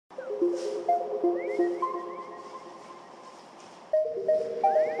So,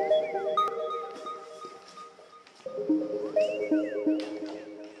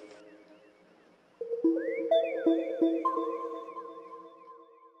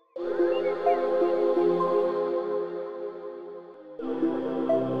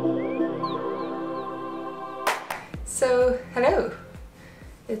 hello.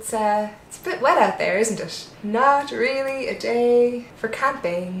 It's a bit wet out there, isn't it? Not really a day for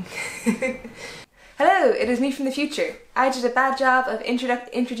camping. Hello, it is me from the future. I did a bad job of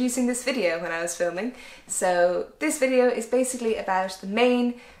introducing this video when I was filming, so this video is basically about the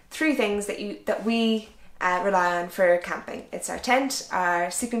main three things that we rely on for camping. It's our tent, our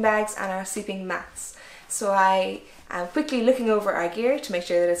sleeping bags and our sleeping mats. So I am quickly looking over our gear to make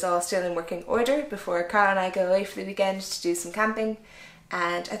sure that it's all still in working order before Carl and I go away for the weekend to do some camping,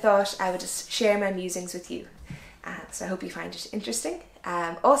 and I thought I would just share my musings with you. So I hope you find it interesting.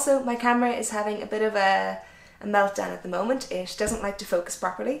 Also, my camera is having a bit of a meltdown at the moment. It doesn't like to focus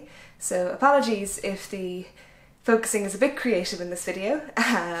properly, so apologies if the focusing is a bit creative in this video.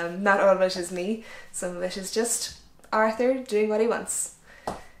 Not all of it is me, some of it is just Arthur doing what he wants.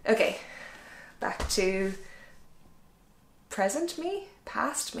 Okay, back to present me?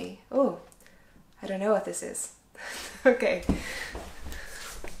 Past me? Oh, I don't know what this is. Okay.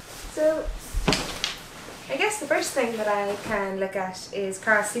 So, I guess the first thing that I can look at is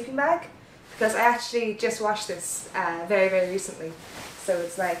Carl's sleeping bag, because I actually just washed this very, very recently. So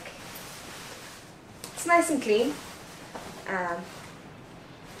it's like, it's nice and clean.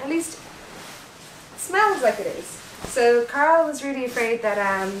 At least it smells like it is. So Carl was really afraid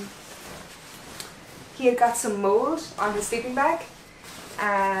that he had got some mould on his sleeping bag,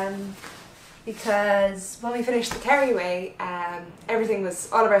 because when we finished the carryaway,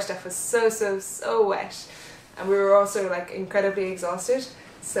 all of our stuff was so wet, and we were also like incredibly exhausted.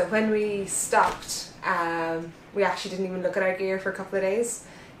 So when we stopped, we actually didn't even look at our gear for a couple of days,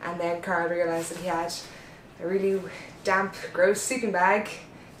 and then Carl realised that he had a really damp, gross sleeping bag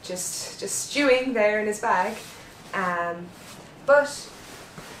just stewing there in his bag. But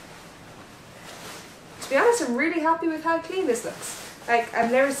to be honest, I'm really happy with how clean this looks. Like,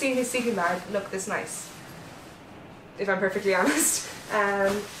 I've never seen his sleeping bag look this nice, if I'm perfectly honest.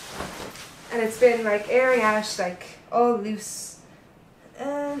 And it's been like airing out, like all loose.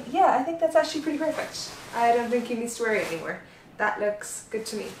 Yeah, I think that's actually pretty perfect. I don't think he needs to worry anymore. That looks good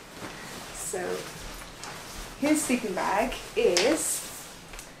to me. So his sleeping bag is,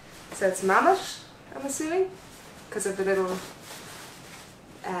 so it's Mammoth, I'm assuming, because of the little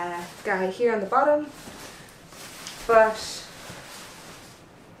guy here on the bottom. But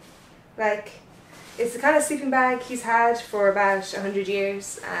like, it's the kind of sleeping bag he's had for about 100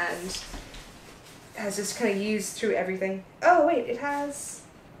 years and has just kind of used through everything. Oh wait, it has,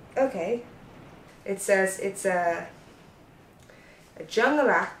 okay. It says it's a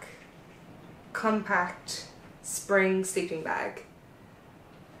Jungle compact spring sleeping bag.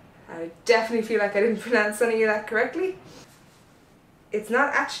 I definitely feel like I didn't pronounce any of that correctly. It's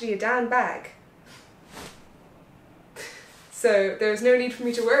not actually a down bag, so there's no need for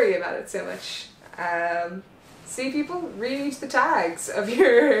me to worry about it so much. See, people, read the tags of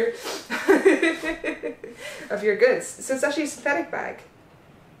your of your goods. So it's actually a synthetic bag.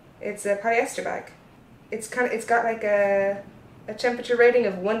 It's a polyester bag. It's got like a temperature rating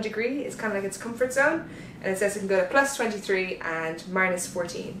of 1 degree. It's kind of like its comfort zone, and it says it can go to +23 and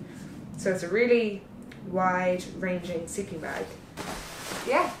 -14. So it's a really wide ranging sleeping bag.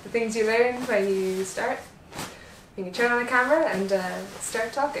 Yeah, the things you learn when you turn on a camera and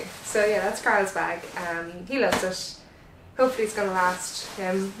start talking. So yeah, that's Carl's bag. He loves it. Hopefully it's going to last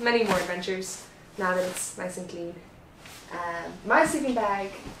him many more adventures now that it's nice and clean. My sleeping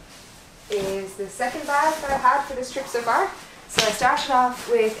bag is the second bag that I've had for this trip so far. So I started off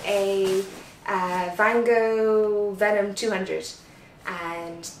with a Van Gogh Venom 200,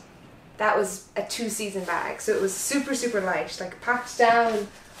 and that was a 2-season bag, so it was super light, like packed down,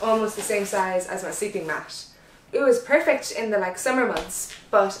 almost the same size as my sleeping mat. It was perfect in the like summer months,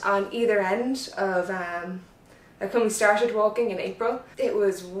 but on either end of like when we started walking in April, it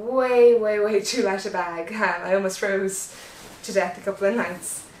was way too light a bag. I almost froze to death a couple of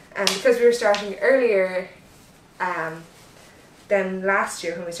nights, and because we were starting earlier than last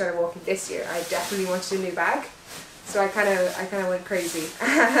year when we started walking this year, I definitely wanted a new bag. So I kind of went crazy,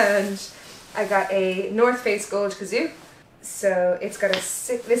 and I got a North Face Gold Kazoo. So it's got this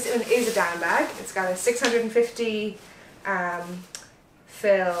one is a down bag. It's got a 650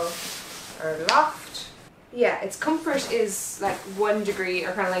 fill or loft. Yeah, its comfort is like 1 degree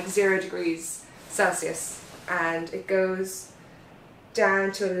or kind of like 0 degrees Celsius, and it goes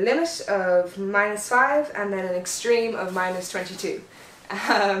down to a limit of -5 and then an extreme of -22.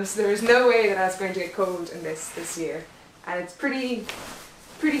 So there was no way that I was going to get cold in this year, and it's pretty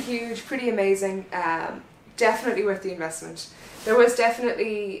huge, pretty amazing. Definitely worth the investment. There was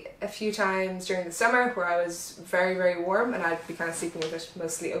definitely a few times during the summer where I was very warm and I'd be kind of sleeping with it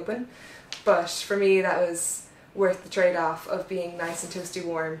mostly open, but for me that was worth the trade-off of being nice and toasty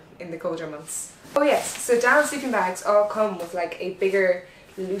warm in the colder months. Oh yes, so down sleeping bags all come with like a bigger,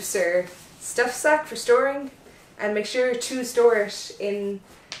 looser stuff sack for storing, and make sure to store it in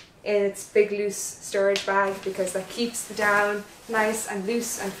its big loose storage bag because that keeps the down nice and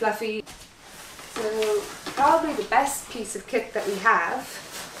loose and fluffy. So probably the best piece of kit that we have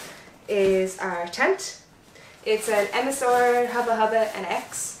is our tent. It's an MSR Hubba Hubba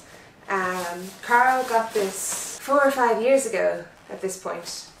NX. Carl got this 4 or 5 years ago at this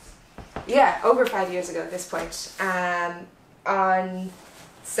point. Yeah, over 5 years ago at this point. On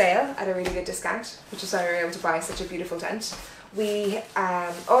sale at a really good discount, which is why we were able to buy such a beautiful tent. We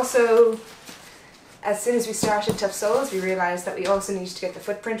also, as soon as we started Tough Souls, we realised that we also needed to get the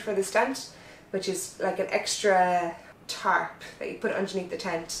footprint for this tent, which is like an extra tarp that you put underneath the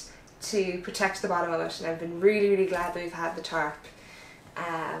tent to protect the bottom of it, and I've been really glad that we've had the tarp,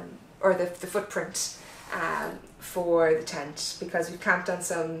 or the footprint for the tent, because we've camped on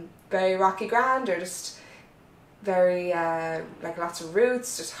some very rocky ground or just very like lots of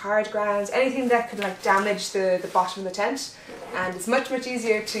roots, just hard ground, anything that could like damage the bottom of the tent, and it's much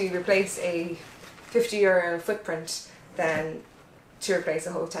easier to replace a €50 footprint than to replace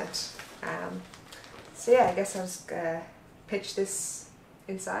a whole tent. So yeah, I guess I'll just pitch this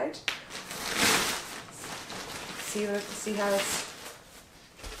inside, see how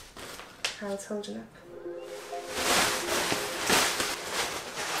it's holding up.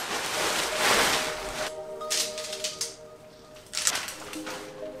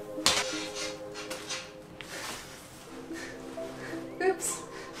 Oops.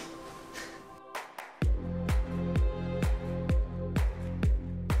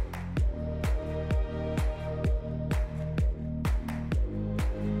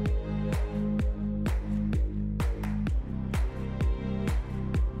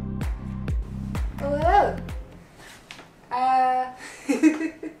 Hello.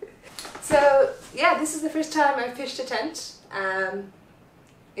 So yeah, this is the first time I've pitched a tent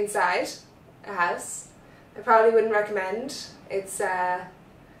inside a house. I probably wouldn't recommend. It's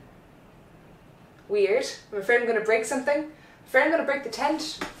weird. I'm afraid I'm going to break something. I'm afraid I'm going to break the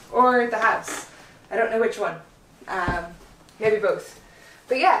tent or the house. I don't know which one. Maybe both.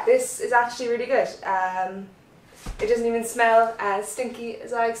 But yeah, this is actually really good. It doesn't even smell as stinky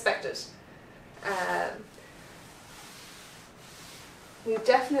as I expected. We've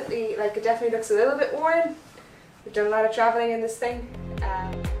definitely, like, it definitely looks a little bit worn. We've done a lot of travelling in this thing.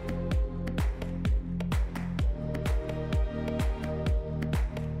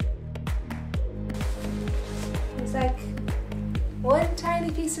 There's like one tiny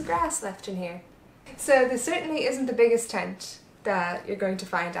piece of grass left in here. So this certainly isn't the biggest tent that you're going to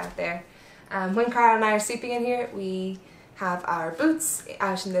find out there. When Carl and I are sleeping in here, we have our boots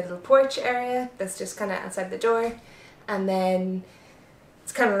out in the little porch area that's just kind of outside the door, and then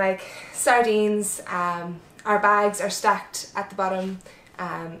it's kind of like sardines. Our bags are stacked at the bottom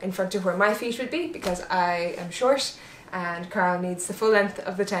in front of where my feet would be, because I am short and Carl needs the full length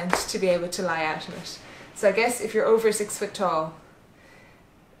of the tent to be able to lie out in it. So I guess if you're over 6 foot tall,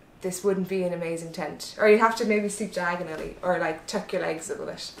 this wouldn't be an amazing tent, or you'd have to maybe sleep diagonally or like tuck your legs a little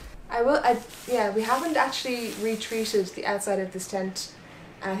bit. Yeah, we haven't actually retreated the outside of this tent,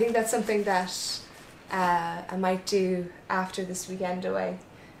 and I think that's something that I might do after this weekend away.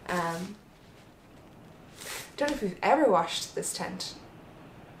 Don't know if we've ever washed this tent.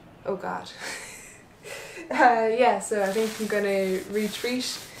 Oh god. Yeah, so I think I'm gonna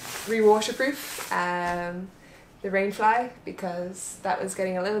re-waterproof the rainfly, because that was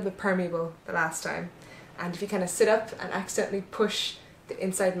getting a little bit permeable the last time, and if you kind of sit up and accidentally push the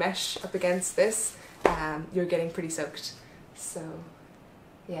inside mesh up against this, you're getting pretty soaked. So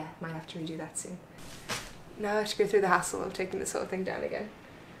yeah, might have to redo that soon. Now I have to go through the hassle of taking this whole thing down again.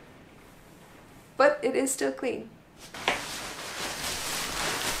 But it is still clean.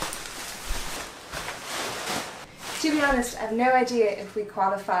 To be honest, I have no idea if we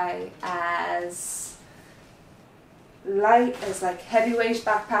qualify as light, as like heavyweight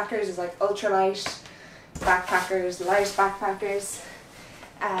backpackers, as like ultralight backpackers, light backpackers.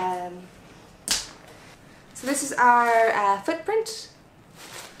 So this is our footprint.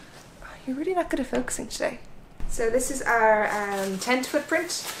 Oh, you're really not good at focusing today. So this is our tent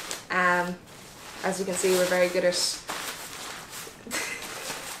footprint. As you can see, we're very good at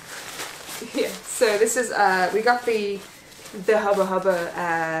Yeah, so this is, we got the Hubba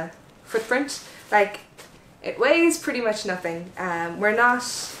Hubba footprint. Like, it weighs pretty much nothing. We're not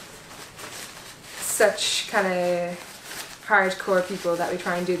such kind of hardcore people that we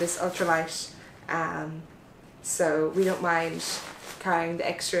try and do this ultralight. So we don't mind carrying the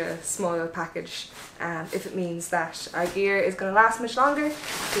extra small package if it means that our gear is going to last much longer,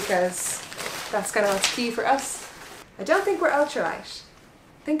 because that's kind of what's key for us. I don't think we're ultralight.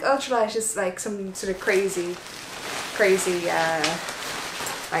 I think ultralight is like some sort of crazy,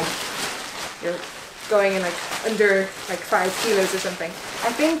 like you're going in like under like 5 kilos or something.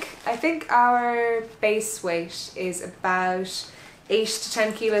 I think our base weight is about 8 to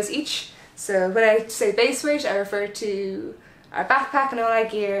 10 kilos each. So when I say base weight, I refer to our backpack and all our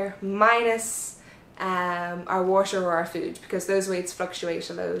gear minus our water or our food, because those weights fluctuate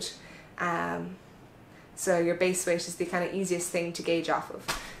a load. So your base weight is the kind of easiest thing to gauge off of.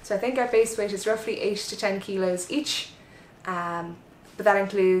 So I think our base weight is roughly 8 to 10 kilos each, but that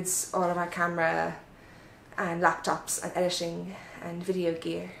includes all of our camera and laptops and editing and video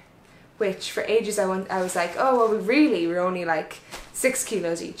gear, which for ages I was like, oh well, we're only like 6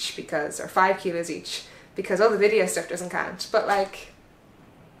 kilos each, because, or 5 kilos each, because all the video stuff doesn't count. But like,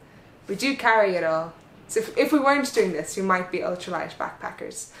 we do carry it all. So if we weren't doing this, we might be ultralight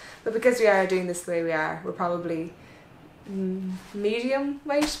backpackers. But because we are doing this the way we are, we're probably medium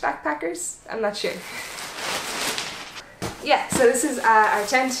weight backpackers. I'm not sure. Yeah, so this is our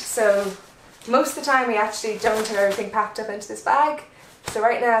tent. So most of the time we actually don't have everything packed up into this bag. So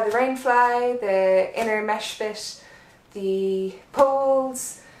right now the rainfly, the inner mesh bit, the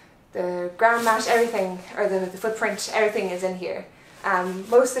poles, the ground mat, everything, or the footprint, everything is in here.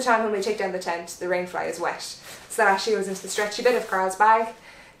 Most of the time when we take down the tent, the rainfly is wet. So that actually goes into the stretchy bit of Carl's bag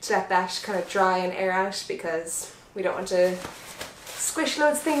to let that kind of dry and air out, because we don't want to squish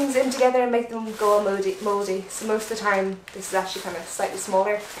loads of things in together and make them go all mouldy. So most of the time this is actually kind of slightly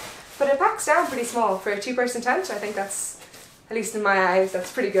smaller. But it packs down pretty small for a 2-person tent. I think that's, at least in my eyes,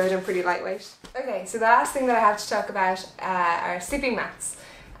 that's pretty good and pretty lightweight. Okay, so the last thing that I have to talk about are sleeping mats.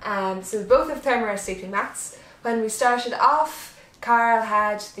 So both have therm-a-rest sleeping mats. When we started off, Carl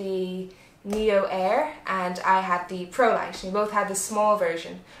had the Neo Air and I had the Pro Light. We both had the small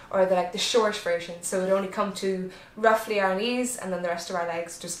version, or the short version, so it would only come to roughly our knees, and then the rest of our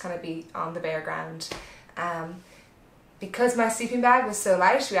legs just kind of be on the bare ground. Because my sleeping bag was so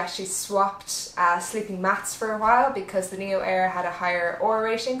light, we actually swapped sleeping mats for a while, because the Neo Air had a higher aura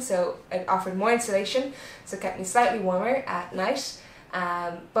rating, so it offered more insulation, so it kept me slightly warmer at night.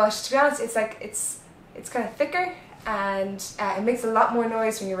 But to be honest, it's kind of thicker, and it makes a lot more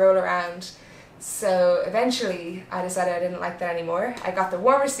noise when you roll around. So eventually I decided I didn't like that anymore. I got the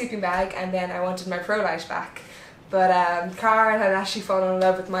warmer sleeping bag, and then I wanted my Pro Light back. But Carl had actually fallen in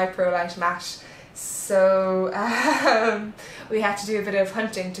love with my Pro Light mat. So we had to do a bit of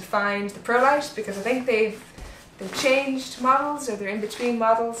hunting to find the Pro Light, because I think they've changed models, or they're in between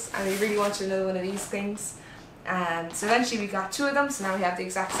models, and we really wanted another one of these things. So eventually we got 2 of them, so now we have the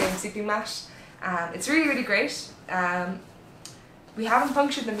exact same sleeping mat. It's really, really great. We haven't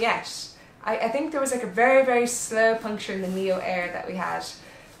punctured them yet. I think there was like a very, very slow puncture in the Neo Air that we had,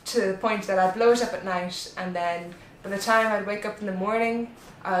 to the point that I'd blow it up at night, and then by the time I'd wake up in the morning,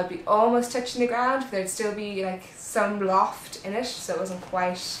 I'd be almost touching the ground, but there'd still be like some loft in it, so it wasn't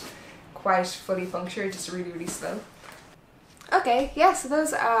quite fully punctured, just really, really slow. Okay, yeah, so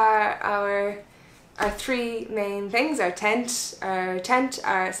those are our 3 main things: our tent, our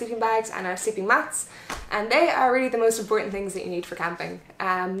sleeping bags, and our sleeping mats. And they are really the most important things that you need for camping.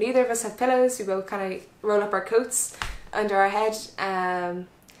 Neither of us have pillows. We both kind of roll up our coats under our head.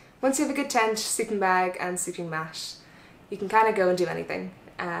 Once you have a good tent, sleeping bag, and sleeping mat, you can kind of go and do anything.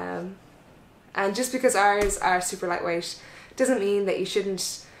 And just because ours are super lightweight doesn't mean that you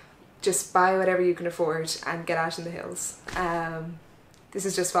shouldn't just buy whatever you can afford and get out in the hills. This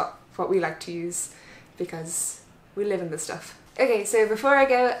is just what we like to use, because we live in this stuff. Okay, so before I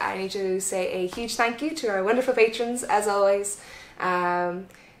go, I need to say a huge thank you to our wonderful patrons, as always.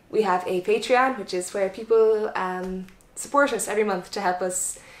 We have a Patreon, which is where people support us every month to help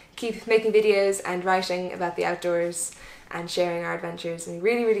us keep making videos and writing about the outdoors and sharing our adventures, and we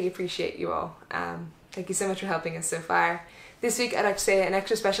really, really appreciate you all. Thank you so much for helping us so far. This week I'd like to say an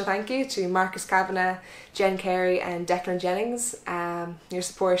extra special thank you to Marcus Kavanagh, Jen Carey and Declan Jennings. Your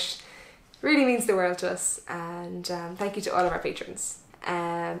support really means the world to us, and thank you to all of our patrons.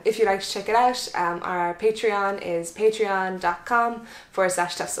 If you'd like to check it out, our Patreon is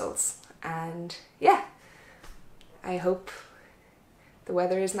patreon.com/toughsouls. And yeah, I hope the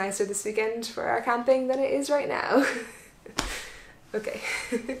weather is nicer this weekend for our camping than it is right now. Okay.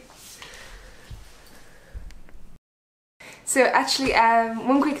 So actually,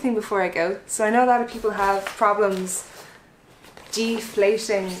 one quick thing before I go. So I know a lot of people have problems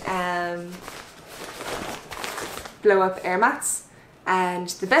deflating blow up air mats, and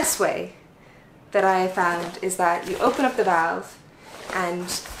the best way that I have found is that you open up the valve, and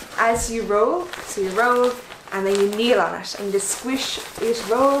as you roll, so you roll and then you kneel on it and you just squish, you just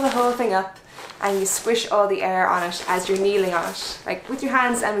roll the whole thing up and you squish all the air on it as you're kneeling on it, like with your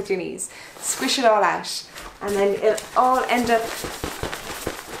hands and with your knees. Squish it all out, and then it'll all end up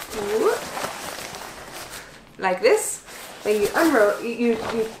like this. Then you unroll, you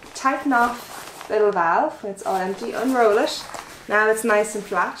tighten off the little valve when it's all empty, unroll it. Now it's nice and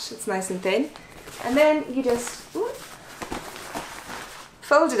flat, it's nice and thin. And then you just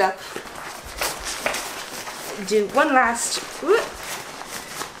fold it up, do one last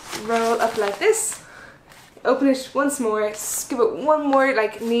roll up like this, open it once more, give it one more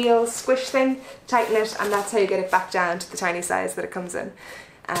like kneel, squish thing, tighten it, and that's how you get it back down to the tiny size that it comes in.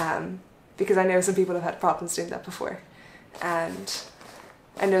 Because I know some people have had problems doing that before. And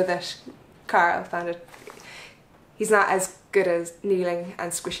I know that Carl found it, he's not as good as kneeling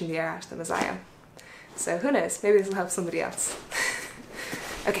and squishing the air out of them as I am. So who knows, maybe this will help somebody else.